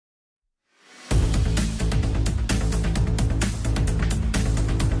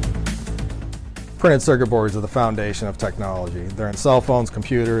Printed circuit boards are the foundation of technology. They're in cell phones,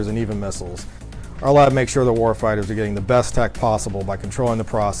 computers, and even missiles. Our lab makes sure the warfighters are getting the best tech possible by controlling the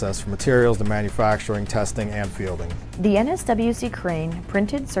process from materials to manufacturing, testing, and fielding. The NSWC Crane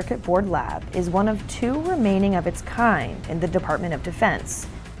Printed Circuit Board Lab is one of 2 remaining of its kind in the Department of Defense.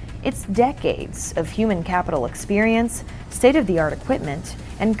 Its decades of human capital experience, state-of-the-art equipment,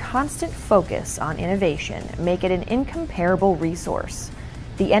 and constant focus on innovation make it an incomparable resource.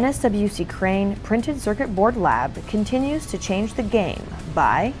 The NSWC Crane Printed Circuit Board Lab continues to change the game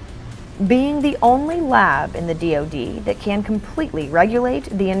by being the only lab in the DoD that can completely regulate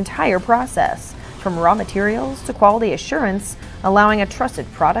the entire process, from raw materials to quality assurance, allowing a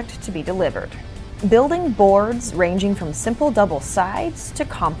trusted product to be delivered. Building boards ranging from simple double sides to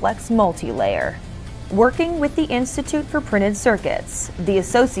complex multi-layer. Working with the Institute for Printed Circuits, the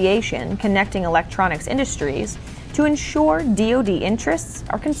association connecting electronics industries, to ensure DoD interests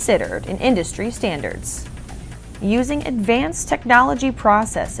are considered in industry standards. Using advanced technology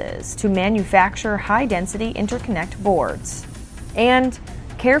processes to manufacture high-density interconnect boards. And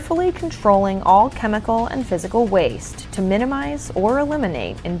carefully controlling all chemical and physical waste to minimize or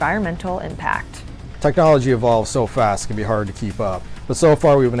eliminate environmental impact. Technology evolves so fast it can be hard to keep up, but so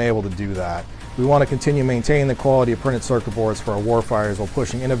far we've been able to do that. We want to continue maintaining the quality of printed circuit boards for our warfighters while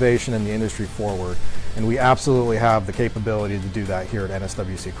pushing innovation in the industry forward, and we absolutely have the capability to do that here at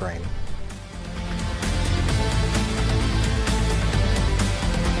NSWC Crane.